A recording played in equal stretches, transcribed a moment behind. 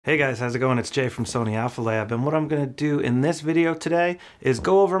Hey guys, how's it going? It's Jay from Sony Alpha Lab, and what I'm going to do in this video today is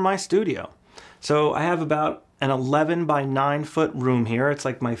go over my studio. So I have about an 11 by 9 foot room here. It's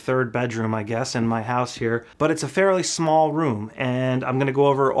like my third bedroom, I guess, in my house here, but it's a fairly small room, and I'm going to go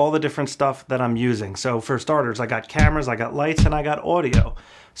over all the different stuff that I'm using. So for starters, I got cameras, I got lights, and I got audio.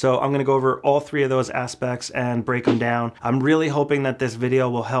 So I'm going to go over all three of those aspects and break them down. I'm really hoping that this video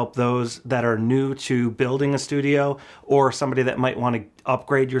will help those that are new to building a studio, or somebody that might want to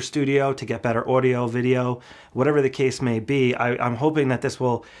upgrade your studio to get better audio, video, whatever the case may be. I'm hoping that this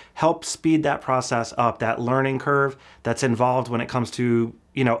will help speed that process up, that learning curve that's involved when it comes to,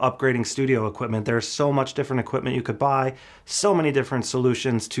 you know, upgrading studio equipment. There's so much different equipment you could buy, so many different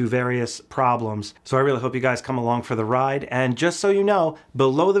solutions to various problems. So I really hope you guys come along for the ride. And just so you know,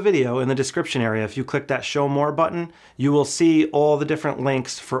 below the video in the description area, if you click that show more button, you will see all the different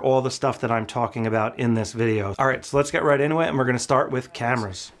links for all the stuff that I'm talking about in this video. All right, so let's get right into it, and we're gonna start with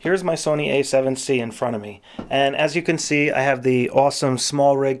cameras. Here's my Sony A7C in front of me. And as you can see, I have the awesome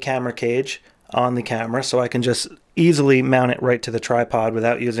small rig camera cage on the camera, so I can just easily mount it right to the tripod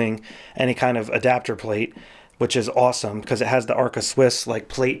without using any kind of adapter plate, which is awesome because it has the Arca Swiss like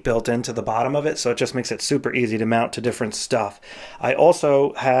plate built into the bottom of it, so it just makes it super easy to mount to different stuff. I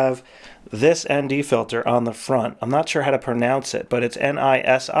also have this ND filter on the front. I'm not sure how to pronounce it, but it's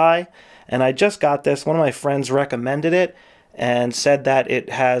NISI, and I just got this. One of my friends recommended it and said that it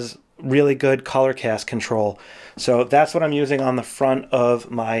has really good color cast control. So that's what I'm using on the front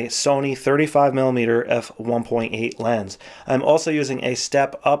of my Sony 35mm f1.8 lens. I'm also using a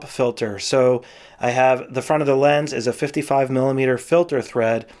step-up filter. So I have the front of the lens is a 55mm filter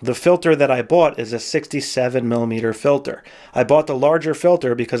thread. The filter that I bought is a 67mm filter. I bought the larger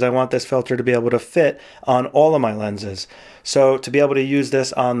filter because I want this filter to be able to fit on all of my lenses. So to be able to use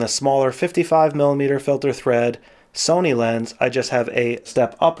this on the smaller 55mm filter thread Sony lens, I just have a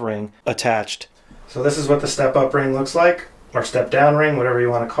step-up ring attached. So this is what the step-up ring looks like, or step-down ring, whatever you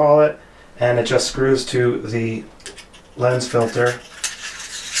want to call it, and it just screws to the lens filter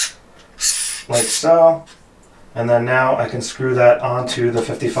like so, and then now I can screw that onto the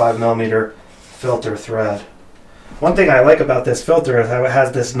 55mm filter thread. One thing I like about this filter is how it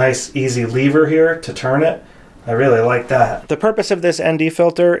has this nice easy lever here to turn it. I really like that. The purpose of this ND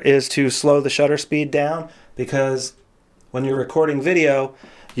filter is to slow the shutter speed down, because when you're recording video,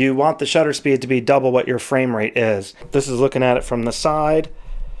 you want the shutter speed to be double what your frame rate is. This is looking at it from the side,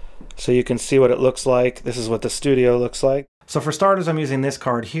 so you can see what it looks like. This is what the studio looks like. So for starters, I'm using this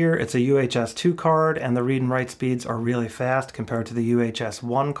card here. It's a UHS 2 card, and the read and write speeds are really fast compared to the UHS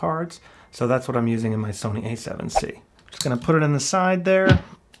 1 cards. So that's what I'm using in my Sony A7C. Just gonna put it in the side there,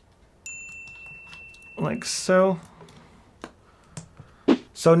 like so.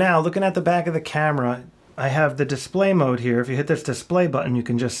 So now, looking at the back of the camera, I have the display mode here. If you hit this display button, you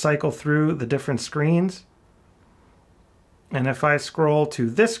can just cycle through the different screens. And if I scroll to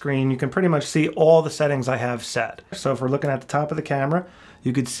this screen, you can pretty much see all the settings I have set. So if we're looking at the top of the camera,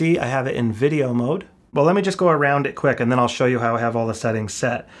 you could see I have it in video mode. Well, let me just go around it quick, and then I'll show you how I have all the settings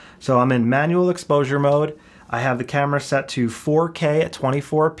set. So I'm in manual exposure mode. I have the camera set to 4K at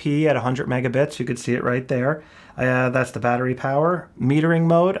 24p at 100 megabits. You could see it right there. That's the battery power. Metering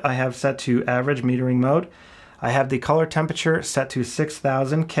mode, I have set to average metering mode. I have the color temperature set to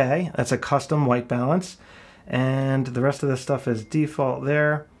 6000K. That's a custom white balance. And the rest of this stuff is default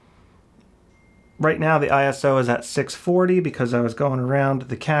there. Right now the ISO is at 640 because I was going around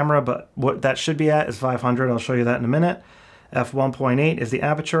the camera, but what that should be at is 500. I'll show you that in a minute. F1.8 is the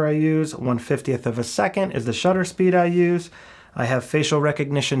aperture I use. 1/50th of a second is the shutter speed I use. I have facial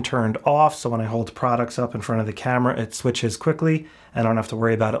recognition turned off, so when I hold products up in front of the camera, it switches quickly. I don't have to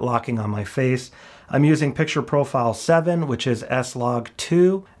worry about it locking on my face. I'm using Picture Profile 7, which is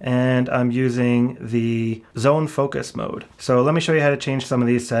S-Log2, and I'm using the Zone Focus mode. So let me show you how to change some of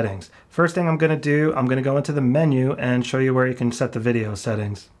these settings. First thing I'm going to do, I'm going to go into the menu and show you where you can set the video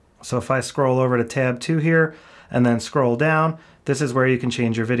settings. So if I scroll over to tab 2 here, and then scroll down, this is where you can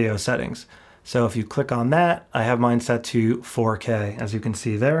change your video settings. So if you click on that, I have mine set to 4K, as you can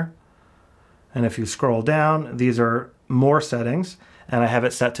see there. And if you scroll down, these are more settings, and I have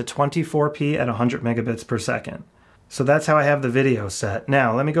it set to 24p at 100 megabits per second. So that's how I have the video set.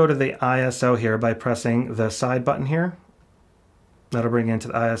 Now, let me go to the ISO here by pressing the side button here. That'll bring you into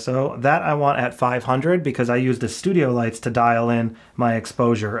the ISO. That I want at 500 because I use the studio lights to dial in my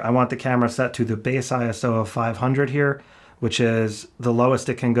exposure. I want the camera set to the base ISO of 500 here, which is the lowest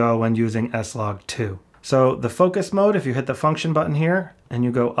it can go when using S-Log2. So the focus mode, if you hit the function button here and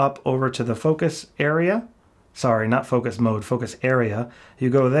you go up over to the focus area, sorry, not focus mode, focus area, you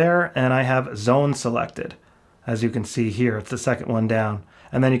go there and I have zone selected. As you can see here, it's the second one down.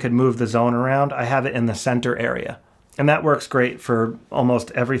 and then you could move the zone around. I have it in the center area. And that works great for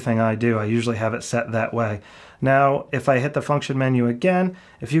almost everything I do. I usually have it set that way. Now, if I hit the function menu again,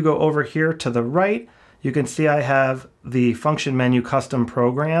 if you go over here to the right, you can see I have the function menu custom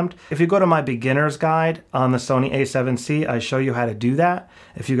programmed. If you go to my beginner's guide on the Sony A7C, I show you how to do that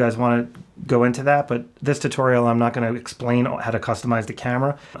if you guys want to go into that. But this tutorial, I'm not going to explain how to customize the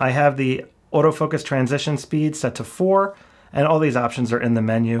camera. I have the autofocus transition speed set to 4, and all these options are in the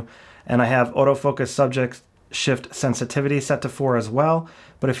menu. And I have autofocus subject shift sensitivity set to 4 as well.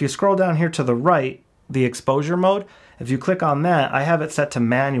 But if you scroll down here to the right, the exposure mode, if you click on that, I have it set to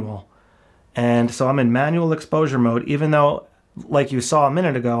manual. And so I'm in manual exposure mode, even though, like you saw a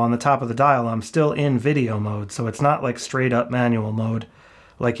minute ago on the top of the dial, I'm still in video mode. So it's not like straight up manual mode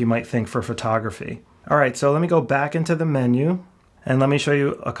like you might think for photography. All right, so let me go back into the menu and let me show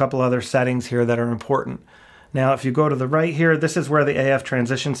you a couple other settings here that are important. Now, if you go to the right here, this is where the AF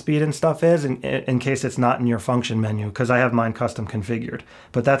transition speed and stuff is, in case it's not in your function menu, because I have mine custom configured.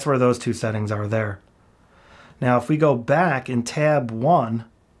 But that's where those two settings are there. Now, if we go back in tab 1,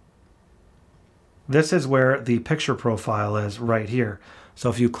 this is where the picture profile is right here. So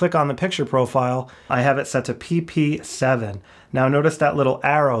if you click on the picture profile, I have it set to PP7. Now notice that little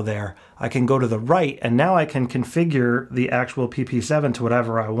arrow there. I can go to the right, and now I can configure the actual PP7 to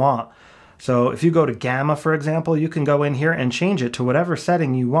whatever I want. So if you go to gamma, for example, you can go in here and change it to whatever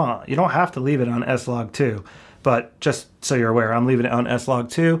setting you want. You don't have to leave it on S-Log2, but just so you're aware, I'm leaving it on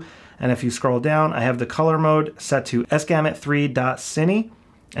S-Log2. And if you scroll down, I have the color mode set to sgamut3.cine,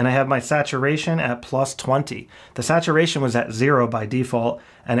 and I have my saturation at +20. The saturation was at 0 by default,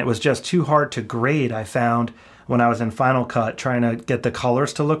 and it was just too hard to grade, I found, when I was in Final Cut trying to get the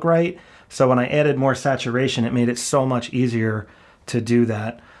colors to look right. So when I added more saturation, it made it so much easier to do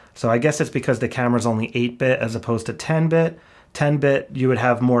that. So I guess it's because the camera's only 8-bit as opposed to 10-bit. 10-bit, you would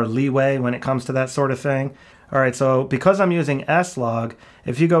have more leeway when it comes to that sort of thing. All right, so because I'm using S-Log,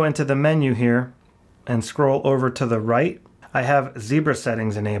 if you go into the menu here and scroll over to the right, I have zebra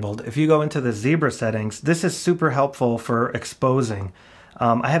settings enabled. If you go into the zebra settings, this is super helpful for exposing.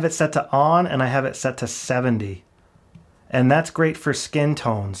 I have it set to on, and I have it set to 70. And that's great for skin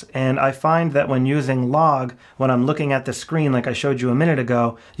tones. And I find that when using log, when I'm looking at the screen like I showed you a minute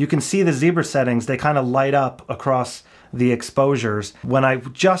ago, you can see the zebra settings, they kind of light up across the exposures. When I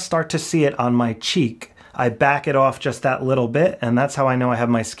just start to see it on my cheek, I back it off just that little bit, and that's how I know I have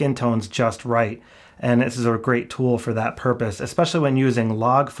my skin tones just right. And this is a great tool for that purpose, especially when using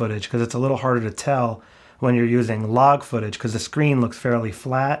log footage, because it's a little harder to tell when you're using log footage because the screen looks fairly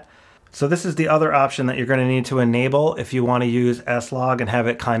flat. So this is the other option that you're going to need to enable if you want to use S-Log and have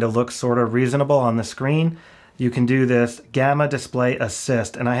it kind of look sort of reasonable on the screen. You can do this Gamma Display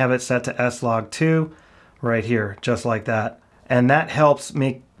Assist, and I have it set to S-Log2 right here, just like that. And that helps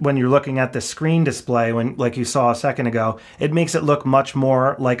make, when you're looking at the screen display, when like you saw a second ago, it makes it look much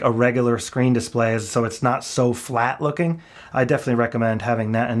more like a regular screen display, so it's not so flat looking. I definitely recommend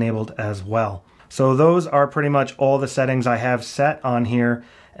having that enabled as well. So those are pretty much all the settings I have set on here.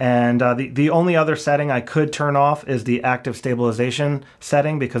 And the only other setting I could turn off is the active stabilization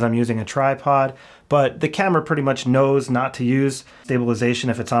setting because I'm using a tripod. But the camera pretty much knows not to use stabilization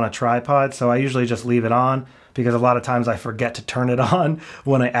if it's on a tripod, so I usually just leave it on because a lot of times I forget to turn it on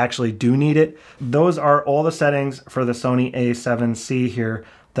when I actually do need it. Those are all the settings for the Sony A7C here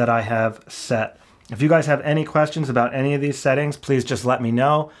that I have set. If you guys have any questions about any of these settings, please just let me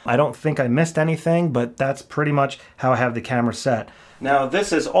know. I don't think I missed anything, but that's pretty much how I have the camera set. Now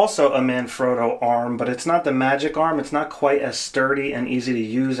this is also a Manfrotto arm, but it's not the magic arm. It's not quite as sturdy and easy to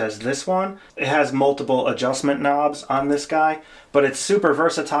use as this one. It has multiple adjustment knobs on this guy, but it's super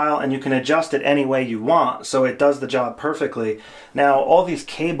versatile and you can adjust it any way you want, so it does the job perfectly. Now all these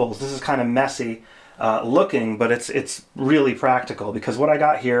cables, this is kind of messy looking, but it's really practical because what I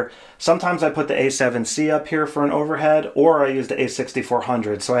got here, sometimes I put the A7C up here for an overhead, or I use the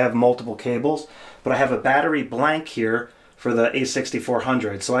A6400, so I have multiple cables, but I have a battery blank here for the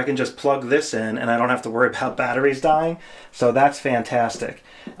A6400, so I can just plug this in and I don't have to worry about batteries dying, so that's fantastic.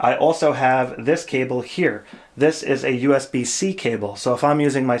 I also have this cable here. This is a USB-C cable, so if I'm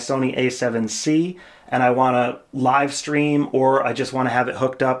using my Sony A7C and I want to live stream, or I just want to have it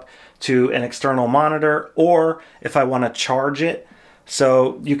hooked up to an external monitor, or if I want to charge it,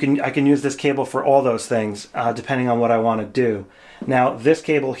 so I can use this cable for all those things depending on what I want to do. Now this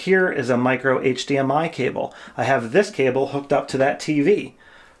cable here is a micro HDMI cable. I have this cable hooked up to that TV,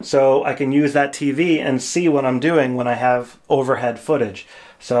 so I can use that TV and see what I'm doing when I have overhead footage.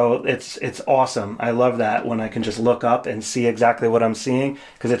 So it's awesome. I love that when I can just look up and see exactly what I'm seeing,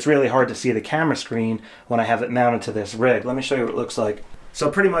 because it's really hard to see the camera screen when I have it mounted to this rig. Let me show you what it looks like. So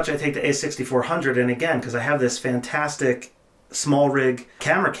pretty much I take the A6400, and again, because I have this fantastic small rig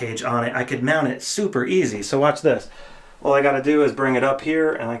camera cage on it, I could mount it super easy. So watch this. All I got to do is bring it up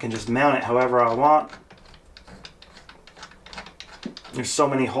here, and I can just mount it however I want. There's so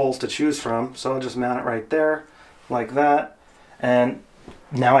many holes to choose from, so I'll just mount it right there, like that. And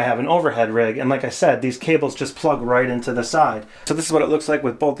now I have an overhead rig, and like I said, these cables just plug right into the side. So this is what it looks like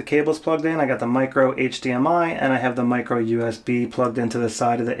with both the cables plugged in. I got the micro HDMI, and I have the micro USB plugged into the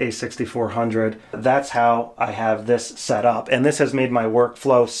side of the A6400. That's how I have this set up, and this has made my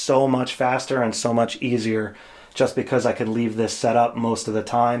workflow so much faster and so much easier, just because I could leave this set up most of the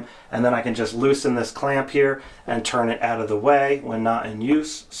time, and then I can just loosen this clamp here and turn it out of the way when not in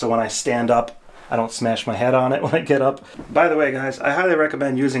use, so when I stand up I don't smash my head on it when I get up. By the way, guys, I highly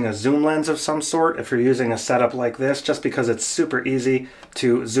recommend using a zoom lens of some sort if you're using a setup like this, just because it's super easy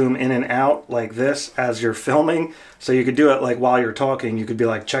to zoom in and out like this as you're filming. So you could do it like while you're talking. You could be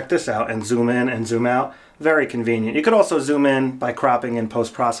like, check this out, and zoom in and zoom out. Very convenient. You could also zoom in by cropping in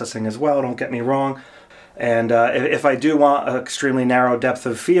post-processing as well, don't get me wrong. And if I do want an extremely narrow depth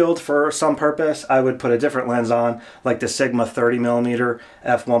of field for some purpose, I would put a different lens on, like the Sigma 30mm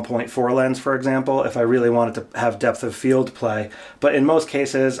f1.4 lens, for example, if I really wanted to have depth of field play. But in most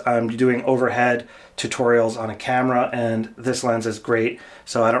cases, I'm doing overhead tutorials on a camera, and this lens is great,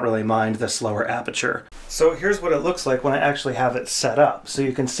 so I don't really mind the slower aperture. So here's what it looks like when I actually have it set up. So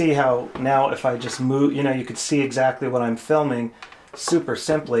you can see how now if I just move, you know, you could see exactly what I'm filming super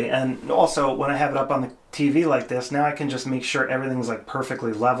simply. And also when I have it up on the TV like this, now I can just make sure everything's like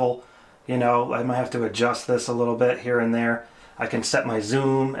perfectly level. You know, I might have to adjust this a little bit here and there. I can set my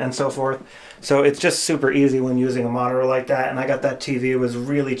zoom and so forth. So it's just super easy when using a monitor like that. And I got that TV, it was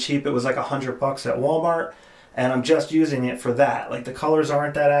really cheap. It was like $100 at Walmart, and I'm just using it for that. Like the colors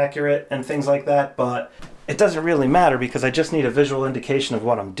aren't that accurate and things like that, but it doesn't really matter because I just need a visual indication of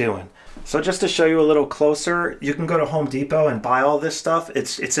what I'm doing. So just to show you a little closer, you can go to Home Depot and buy all this stuff.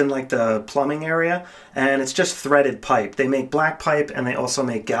 It's in like the plumbing area, and it's just threaded pipe. They make black pipe and they also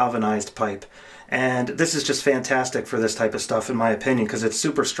make galvanized pipe. And this is just fantastic for this type of stuff in my opinion, because it's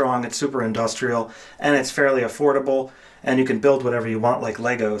super strong, it's super industrial, and it's fairly affordable, and you can build whatever you want like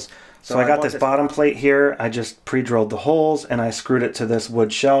Legos. So I got this bottom plate here. I just pre-drilled the holes and I screwed it to this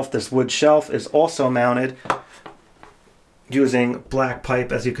wood shelf. This wood shelf is also mounted using black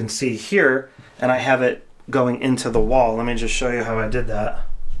pipe, as you can see here, and I have it going into the wall. Let me just show you how I did that.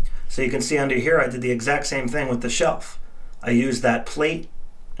 So you can see under here I did the exact same thing with the shelf. I used that plate,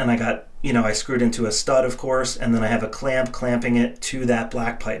 and I got, you know, I screwed into a stud, of course, and then I have a clamp clamping it to that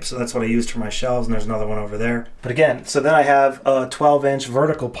black pipe. So that's what I used for my shelves, and there's another one over there. But again, so then I have a 12-inch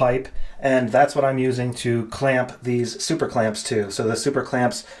vertical pipe, and that's what I'm using to clamp these super clamps to. So the super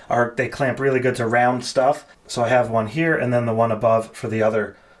clamps they clamp really good to round stuff. So I have one here and then the one above for the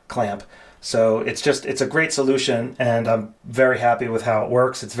other clamp. So it's a great solution, and I'm very happy with how it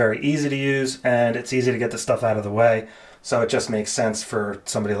works. It's very easy to use, and it's easy to get the stuff out of the way. So it just makes sense for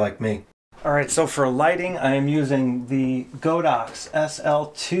somebody like me. All right, so for lighting, I am using the Godox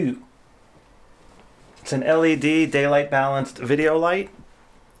SL2. It's an LED daylight balanced video light.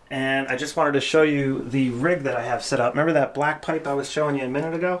 And I just wanted to show you the rig that I have set up. Remember that black pipe I was showing you a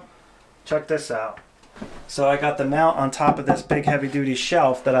minute ago? Check this out. So I got the mount on top of this big heavy duty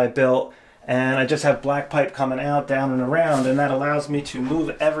shelf that I built, and I just have black pipe coming out, down and around, and that allows me to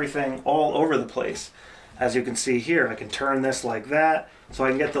move everything all over the place. As you can see here, I can turn this like that, so I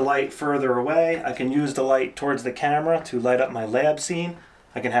can get the light further away. I can use the light towards the camera to light up my lab scene.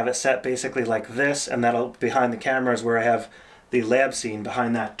 I can have it set basically like this, and that'll, behind the camera is where I have the lab scene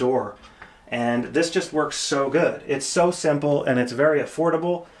behind that door. And this just works so good. It's so simple and it's very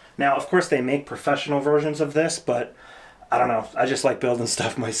affordable. Now, of course, they make professional versions of this, but I don't know. I just like building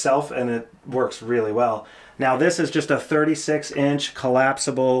stuff myself, and it works really well. Now, this is just a 36-inch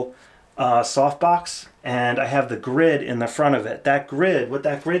collapsible softbox, and I have the grid in the front of it. That grid, what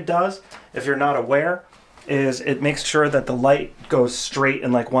that grid does, if you're not aware, is it makes sure that the light goes straight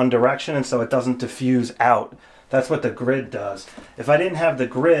in like one direction, and so it doesn't diffuse out. That's what the grid does. If I didn't have the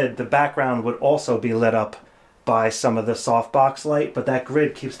grid, the background would also be lit up by some of the softbox light, but that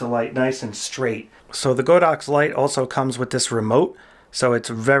grid keeps the light nice and straight. So the Godox light also comes with this remote, so it's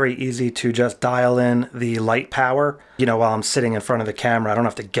very easy to just dial in the light power. You know, while I'm sitting in front of the camera, I don't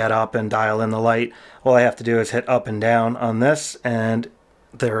have to get up and dial in the light. All I have to do is hit up and down on this, and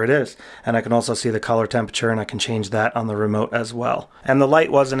there it is. And I can also see the color temperature, and I can change that on the remote as well. And the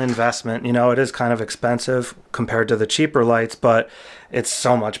light was an investment. You know, it is kind of expensive compared to the cheaper lights, but it's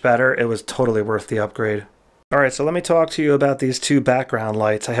so much better. It was totally worth the upgrade. Alright, so let me talk to you about these two background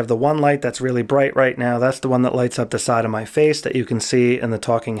lights. I have the one light that's really bright right now. That's the one that lights up the side of my face that you can see in the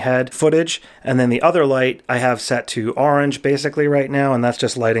talking head footage. And then the other light I have set to orange basically right now, and that's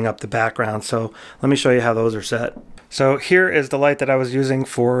just lighting up the background. So let me show you how those are set. So here is the light that I was using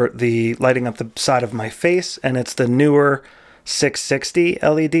for the lighting up the side of my face, and it's the newer 660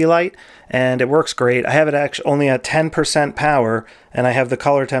 LED light, and it works great. I have it actually only at 10% power, and I have the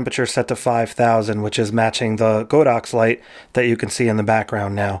color temperature set to 5000, which is matching the Godox light that you can see in the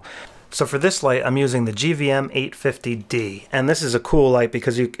background now. So for this light, I'm using the GVM 850D, and this is a cool light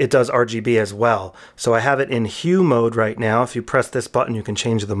because it does RGB as well. So I have it in hue mode right now. If you press this button, you can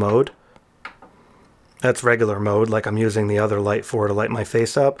change the mode. That's regular mode, like I'm using the other light for to light my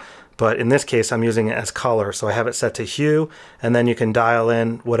face up. But in this case, I'm using it as color. So I have it set to hue, and then you can dial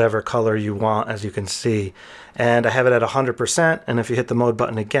in whatever color you want, as you can see. And I have it at 100%, and if you hit the mode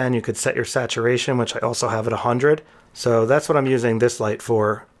button again, you could set your saturation, which I also have at 100. So that's what I'm using this light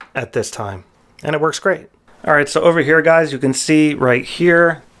for at this time. And it works great. All right, so over here, guys, you can see right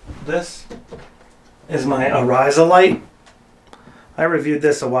here, this is my Ariza light. I reviewed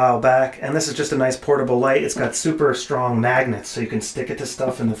this a while back, and this is just a nice portable light. It's got super strong magnets, so you can stick it to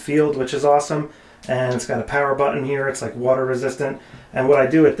stuff in the field, which is awesome. And it's got a power button here. It's like water resistant. And what I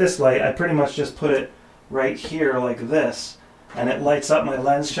do with this light, I pretty much just put it right here like this, and it lights up my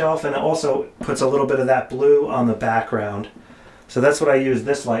lens shelf, and it also puts a little bit of that blue on the background. So that's what I use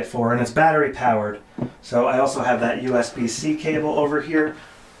this light for, and it's battery powered. So I also have that USB-C cable over here.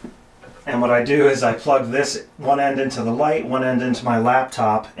 And what I do is I plug this one end into the light, one end into my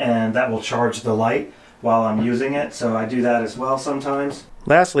laptop, and that will charge the light while I'm using it. So I do that as well sometimes.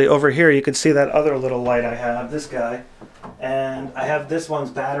 Lastly, over here you can see that other little light I have, this guy. And I have this one's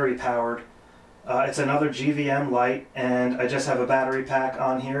battery powered. It's another GVM light, and I just have a battery pack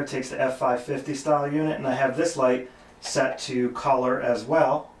on here. It takes the F550 style unit, and I have this light set to color as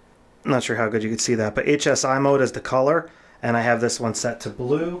well. I'm not sure how good you can see that, but HSI mode is the color, and I have this one set to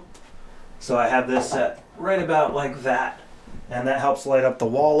blue. So I have this set right about like that, and that helps light up the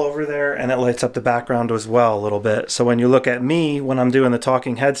wall over there, and it lights up the background as well a little bit. So when you look at me when I'm doing the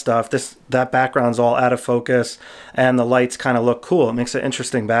talking head stuff, that background's all out of focus, and the lights kind of look cool. It makes an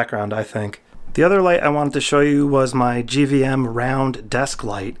interesting background, I think. The other light I wanted to show you was my GVM round desk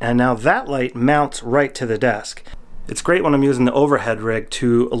light, and now that light mounts right to the desk. It's great when I'm using the overhead rig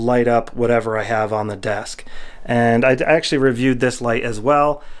to light up whatever I have on the desk. And I actually reviewed this light as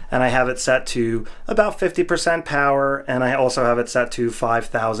well, and I have it set to about 50% power, and I also have it set to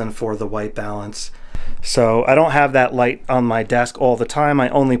 5000 for the white balance. So I don't have that light on my desk all the time. I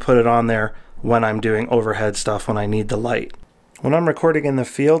only put it on there when I'm doing overhead stuff, when I need the light. When I'm recording in the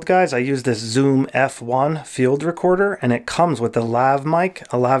field, guys, I use this Zoom F1 field recorder, and it comes with the lav mic,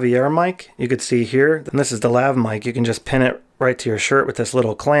 a lavalier mic. You could see here, and this is the lav mic. You can just pin it right to your shirt with this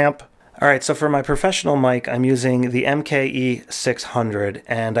little clamp. All right, so for my professional mic, I'm using the MKE 600,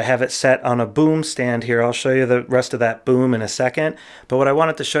 and I have it set on a boom stand here. I'll show you the rest of that boom in a second, but what I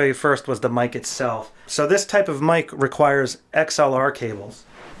wanted to show you first was the mic itself. So this type of mic requires XLR cables.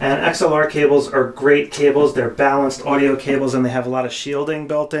 And XLR cables are great cables. They're balanced audio cables, and they have a lot of shielding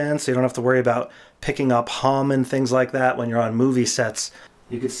built in, so you don't have to worry about picking up hum and things like that when you're on movie sets.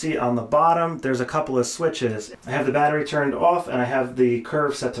 You can see on the bottom, there's a couple of switches. I have the battery turned off, and I have the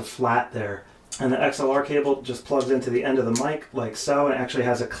curve set to flat there. And the XLR cable just plugs into the end of the mic like so, and it actually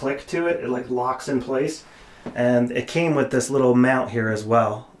has a click to it. It like locks in place. And it came with this little mount here as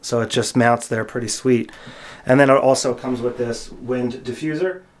well, so it just mounts there pretty sweet. And then it also comes with this wind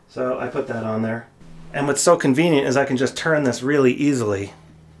diffuser. So I put that on there. And what's so convenient is I can just turn this really easily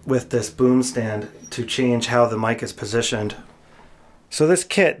with this boom stand to change how the mic is positioned. So this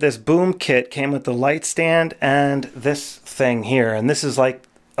kit, this boom kit, came with the light stand and this thing here. And this is like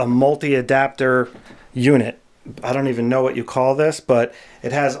a multi-adapter unit. I don't even know what you call this, but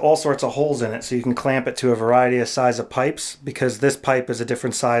it has all sorts of holes in it. So you can clamp it to a variety of size of pipes, because this pipe is a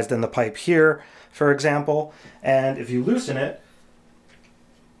different size than the pipe here, for example. And if you loosen it,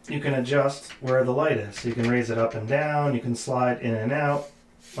 you can adjust where the light is. So you can raise it up and down, you can slide in and out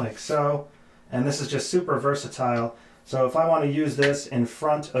like so. And this is just super versatile. So if I want to use this in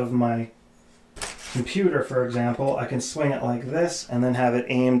front of my computer, for example, I can swing it like this and then have it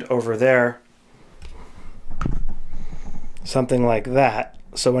aimed over there. Something like that.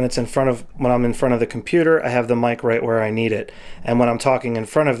 So when I'm in front of the computer, I have the mic right where I need it. And when I'm talking in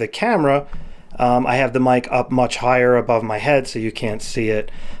front of the camera, I have the mic up much higher above my head so you can't see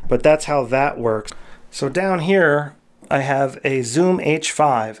it. But that's how that works. So down here, I have a Zoom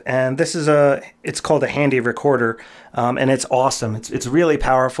H5, and this is it's called a handy recorder, and it's awesome. It's really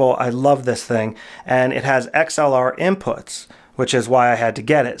powerful. I love this thing, and it has XLR inputs, which is why I had to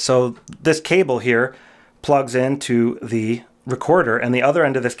get it. So this cable here plugs into the recorder, and the other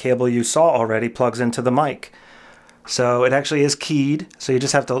end of this cable you saw already plugs into the mic. So it actually is keyed, so you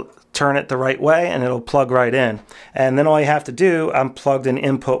just have to turn it the right way and it'll plug right in. And then all you have to do, I'm plugged in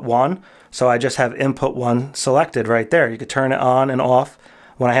input 1, so I just have input 1 selected right there. You could turn it on and off.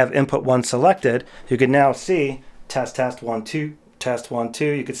 When I have input 1 selected, you can now see test 1 2, test 1 2.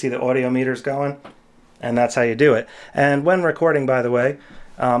 You can see the audio meters going, and that's how you do it. And when recording, by the way,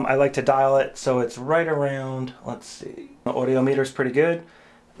 I like to dial it so it's right around, let's see, the audio meter's pretty good.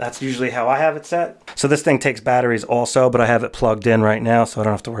 That's usually how I have it set. So this thing takes batteries also, but I have it plugged in right now, so I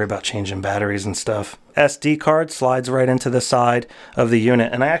don't have to worry about changing batteries and stuff. SD card slides right into the side of the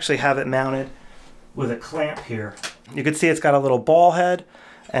unit, and I actually have it mounted with a clamp here. You can see it's got a little ball head,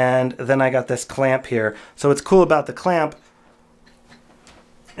 and then I got this clamp here. So what's cool about the clamp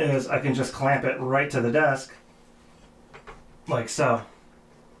is I can just clamp it right to the desk, like so.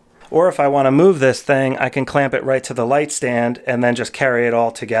 Or if I want to move this thing, I can clamp it right to the light stand and then just carry it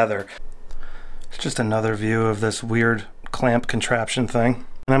all together. It's just another view of this weird clamp contraption thing.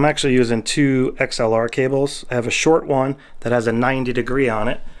 And I'm actually using 2 XLR cables. I have a short one that has a 90-degree on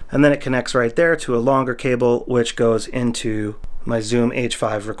it, and then it connects right there to a longer cable which goes into my Zoom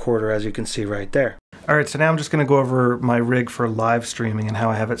H5 recorder, as you can see right there. Alright, so now I'm just going to go over my rig for live streaming and how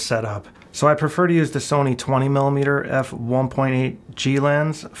I have it set up. So I prefer to use the Sony 20mm f1.8 G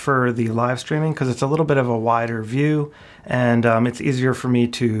lens for the live streaming because it's a little bit of a wider view, and it's easier for me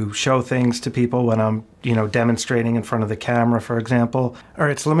to show things to people when I'm, demonstrating in front of the camera, for example. All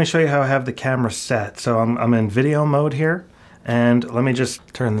right, so let me show you how I have the camera set. So I'm in video mode here, and let me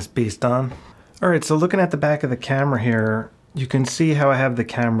just turn this beast on. All right, so looking at the back of the camera here, you can see how I have the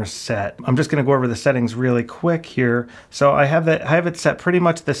camera set. I'm just going to go over the settings really quick here. So I have it set pretty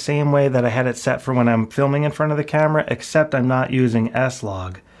much the same way that I had it set for when I'm filming in front of the camera, except I'm not using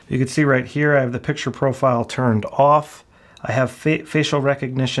S-Log. You can see right here I have the picture profile turned off. I have facial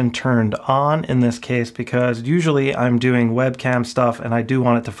recognition turned on in this case because usually I'm doing webcam stuff and I do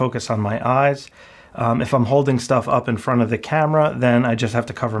want it to focus on my eyes. If I'm holding stuff up in front of the camera, then I just have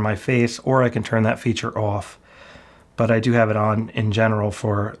to cover my face, or I can turn that feature off. But I do have it on in general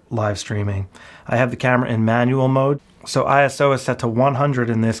for live streaming. I have the camera in manual mode. So ISO is set to 100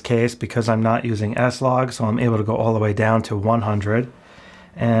 in this case because I'm not using S-Log, so I'm able to go all the way down to 100.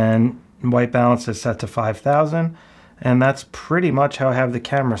 And white balance is set to 5000. And that's pretty much how I have the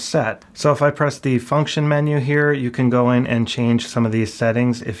camera set. So if I press the function menu here, you can go in and change some of these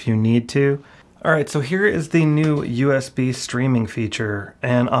settings if you need to. Alright, so here is the new USB streaming feature,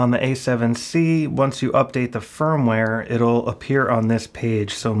 and on the A7C, once you update the firmware, it'll appear on this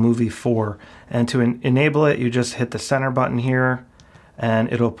page, so Movie 4. And to enable it, you just hit the center button here,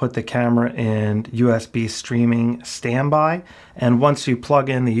 and it'll put the camera in USB streaming standby, and once you plug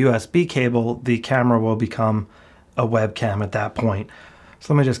in the USB cable, the camera will become a webcam at that point.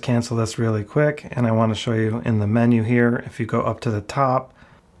 So let me just cancel this really quick, and I want to show you in the menu here, if you go up to the top,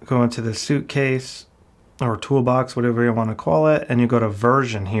 go into the suitcase or toolbox, whatever you want to call it, and you go to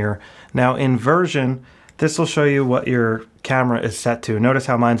version here. Now in version, this will show you what your camera is set to. Notice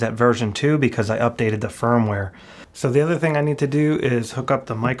how mine's at version 2 because I updated the firmware. So the other thing I need to do is hook up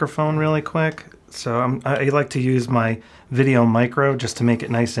the microphone really quick. So I like to use my video micro just to make it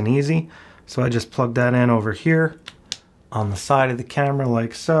nice and easy. So I just plug that in over here on the side of the camera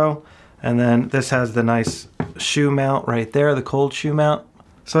like so. And then this has the nice shoe mount right there, the cold shoe mount.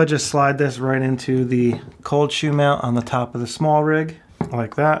 So I just slide this right into the cold shoe mount on the top of the small rig,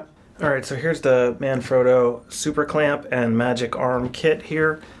 like that. Alright, so here's the Manfrotto Super Clamp and Magic Arm kit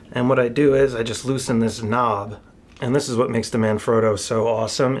here. And what I do is I just loosen this knob. And this is what makes the Manfrotto so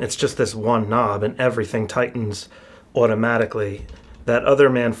awesome. It's just this one knob and everything tightens automatically. That other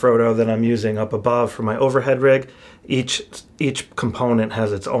Manfrotto that I'm using up above for my overhead rig, each component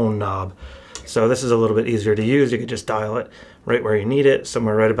has its own knob. So this is a little bit easier to use. You can just dial it right where you need it,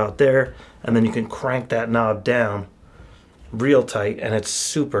 somewhere right about there, and then you can crank that knob down real tight and it's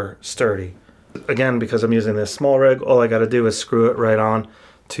super sturdy. Again, because I'm using this small rig, all I got to do is screw it right on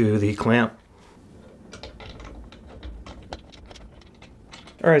to the clamp.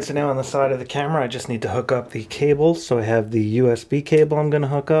 Alright, so now on the side of the camera I just need to hook up the cables. So I have the USB cable I'm going to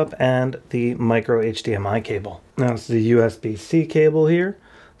hook up and the micro HDMI cable. Now it's the USB-C cable here.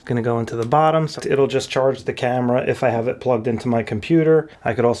 It's going to go into the bottom, so it'll just charge the camera if I have it plugged into my computer.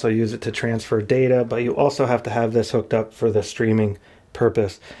 I could also use it to transfer data, but you also have to have this hooked up for the streaming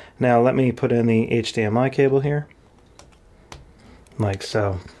purpose. Now let me put in the HDMI cable here. like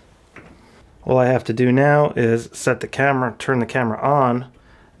so. All I have to do now is set the camera, turn the camera on,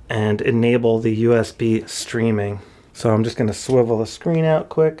 and enable the USB streaming. So I'm just going to swivel the screen out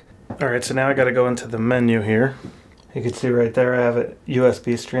quick. Alright, so now I got to go into the menu here. You can see right there I have a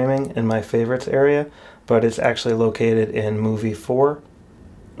USB streaming in my favorites area, but it's actually located in Movie 4.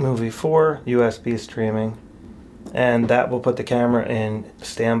 Movie 4, USB streaming. And that will put the camera in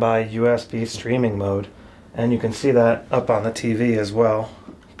standby USB streaming mode. And you can see that up on the TV as well.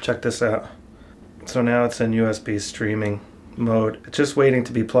 Check this out. So now it's in USB streaming mode. It's just waiting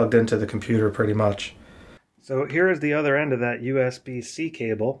to be plugged into the computer pretty much. So here is the other end of that USB-C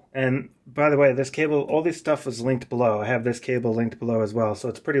cable. And by the way, this cable, all this stuff was linked below. I have this cable linked below as well. So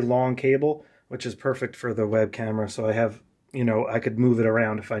it's a pretty long cable, which is perfect for the web camera. So I have, you know, I could move it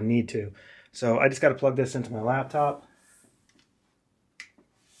around if I need to. So I just got to plug this into my laptop.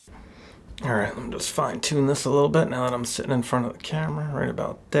 All right, let me just fine tune this a little bit now that I'm sitting in front of the camera, right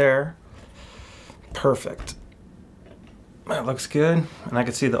about there. Perfect. That looks good. And I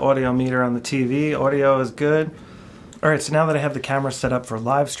can see the audio meter on the TV. Audio is good. All right, so now that I have the camera set up for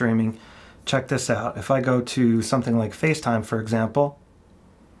live streaming, check this out. If I go to something like FaceTime, for example,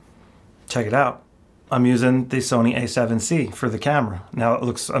 check it out. I'm using the Sony A7C for the camera. Now it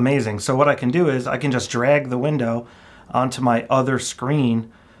looks amazing. So what I can do is I can just drag the window onto my other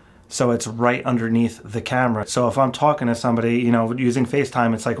screen so it's right underneath the camera. So if I'm talking to somebody, you know, using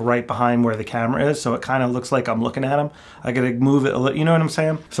FaceTime, it's like right behind where the camera is, so it kind of looks like I'm looking at them. I gotta move it a little, you know what I'm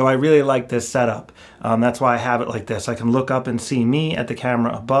saying? So I really like this setup. That's why I have it like this. I can look up and see me at the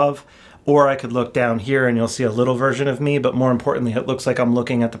camera above, or I could look down here and you'll see a little version of me, but more importantly, it looks like I'm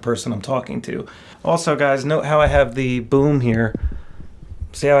looking at the person I'm talking to. Also, guys, note how I have the boom here.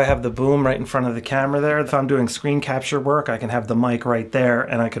 See how I have the boom right in front of the camera there? If I'm doing screen capture work, I can have the mic right there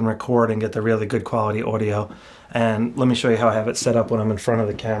and I can record and get the really good quality audio. And let me show you how I have it set up when I'm in front of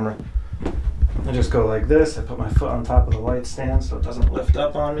the camera. I just go like this. I put my foot on top of the light stand so it doesn't lift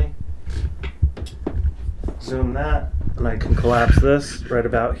up on me. Zoom that, and I can collapse this right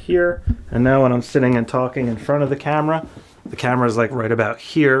about here. And now when I'm sitting and talking in front of the camera is like right about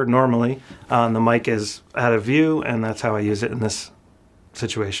here normally. The mic is out of view, and that's how I use it in this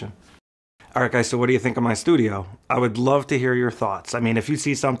situation. All right, guys, so what do you think of my studio? I would love to hear your thoughts. I mean, if you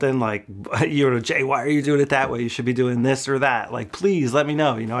see something like, you know, Jay, why are you doing it that way? You should be doing this or that. Like, please let me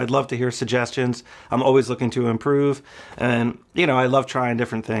know. You know, I'd love to hear suggestions. I'm always looking to improve. And, you know, I love trying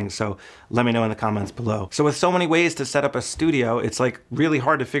different things. So let me know in the comments below. So with so many ways to set up a studio, it's like really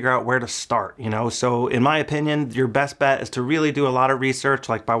hard to figure out where to start, you know? So in my opinion, your best bet is to really do a lot of research,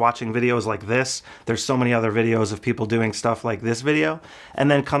 like by watching videos like this. There's so many other videos of people doing stuff like this video. And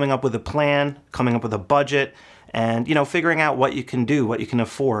then coming up with a plan, coming up with a budget, and, you know, figuring out what you can do, what you can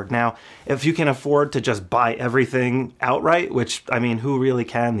afford. Now, if you can afford to just buy everything outright, which, I mean, who really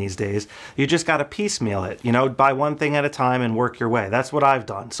can these days, you just got to piecemeal it, you know, buy one thing at a time and work your way. That's what I've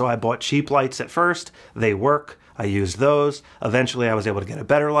done. So I bought cheap lights at first. They work. I used those. Eventually, I was able to get a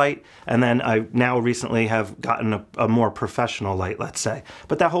better light, and then I now recently have gotten a more professional light, let's say.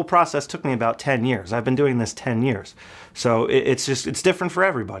 But that whole process took me about 10 years. I've been doing this 10 years. So it's different for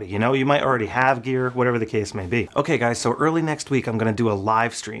everybody, you know? You might already have gear, whatever the case may be. Okay, guys, so early next week, I'm gonna do a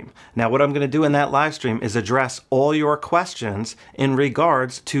live stream. Now, what I'm gonna do in that live stream is address all your questions in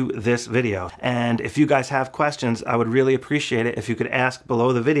regards to this video. And if you guys have questions, I would really appreciate it if you could ask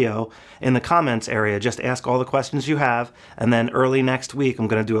below the video in the comments area. Just ask all the questions you have, and then early next week, I'm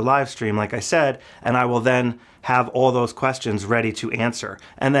gonna do a live stream, like I said, and I will then have all those questions ready to answer.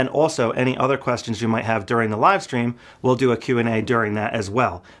 And then also any other questions you might have during the live stream, we'll do a Q&A during that as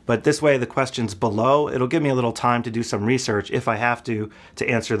well. But this way, the questions below, it'll give me a little time to do some research if I have to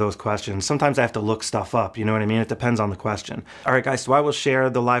answer those questions. Sometimes I have to look stuff up, you know what I mean? It depends on the question. All right, guys, so I will share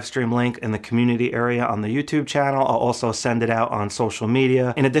the live stream link in the community area on the YouTube channel. I'll also send it out on social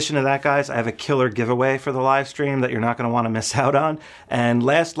media. In addition to that, guys, I have a killer giveaway for the live stream that you're not gonna wanna miss out on. And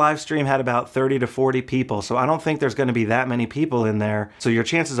last live stream had about 30 to 40 people, so I don't think there's going to be that many people in there, so your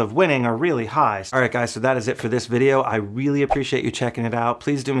chances of winning are really high. All right, guys, so that is it for this video. I really appreciate you checking it out.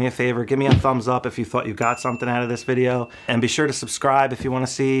 Please do me a favor, give me a thumbs up if you thought you got something out of this video, and be sure to subscribe if you want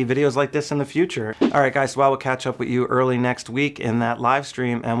to see videos like this in the future. All right, guys, so I will catch up with you early next week in that live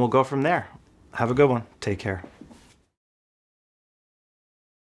stream, and we'll go from there. Have a good one. Take care.